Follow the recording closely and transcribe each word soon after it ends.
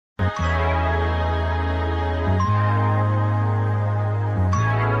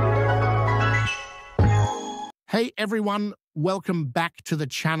Hey everyone, welcome back to the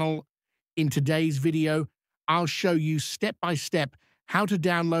channel. In today's video, I'll show you step by step how to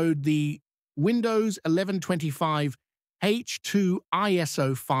download the Windows 1125 H2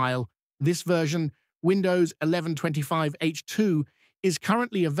 ISO file. This version, Windows 1125 H2, is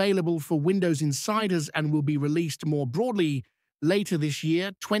currently available for Windows Insiders and will be released more broadly later this year,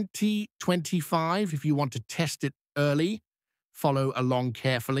 2025. If you want to test it early, follow along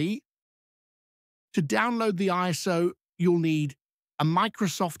carefully. To download the ISO, you'll need a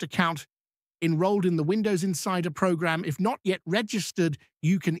Microsoft account enrolled in the Windows Insider program. If not yet registered,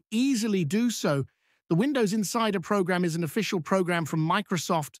 you can easily do so. The Windows Insider program is an official program from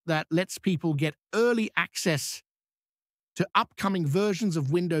Microsoft that lets people get early access to upcoming versions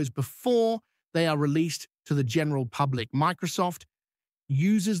of Windows before they are released to the general public. Microsoft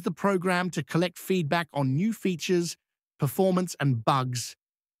uses the program to collect feedback on new features, performance, and bugs.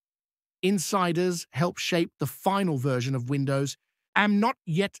 Insiders help shape the final version of Windows. I'm not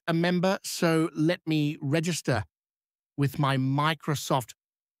yet a member, so let me register with my Microsoft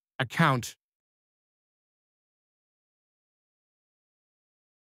account.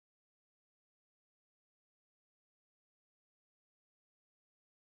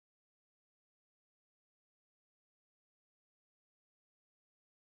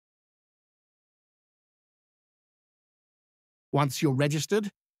 Once you're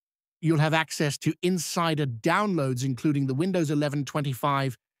registered, you'll have access to insider downloads, including the Windows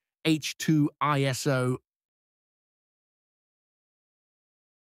 1125 H2 ISO.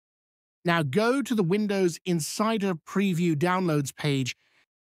 Now go to the Windows Insider Preview Downloads page,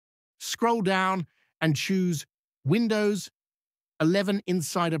 scroll down and choose Windows 11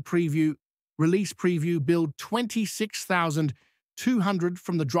 Insider Preview, Release Preview, build 26,200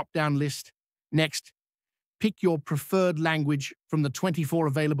 from the drop-down list. Next, pick your preferred language from the 24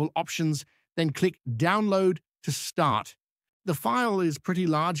 available options, then click Download to start. The file is pretty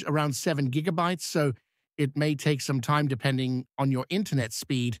large, around 7 gigabytes, so it may take some time depending on your internet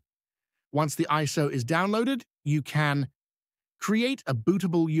speed. Once the ISO is downloaded, you can create a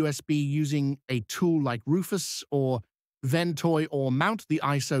bootable USB using a tool like Rufus or Ventoy, or mount the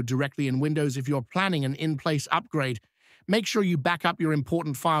ISO directly in Windows if you're planning an in-place upgrade. Make sure you back up your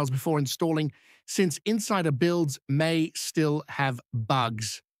important files before installing, since Insider builds may still have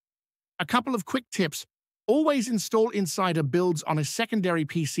bugs. A couple of quick tips. Always install Insider builds on a secondary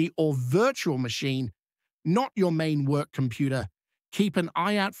PC or virtual machine, not your main work computer. Keep an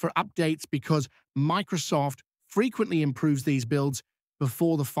eye out for updates because Microsoft frequently improves these builds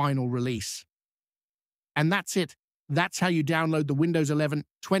before the final release. And that's it. That's how you download the Windows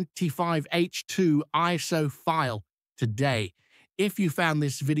 1125 H2 ISO file today. If you found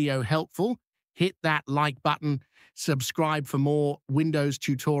this video helpful, hit that like button, subscribe for more Windows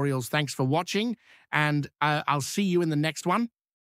tutorials. Thanks for watching, and I'll see you in the next one.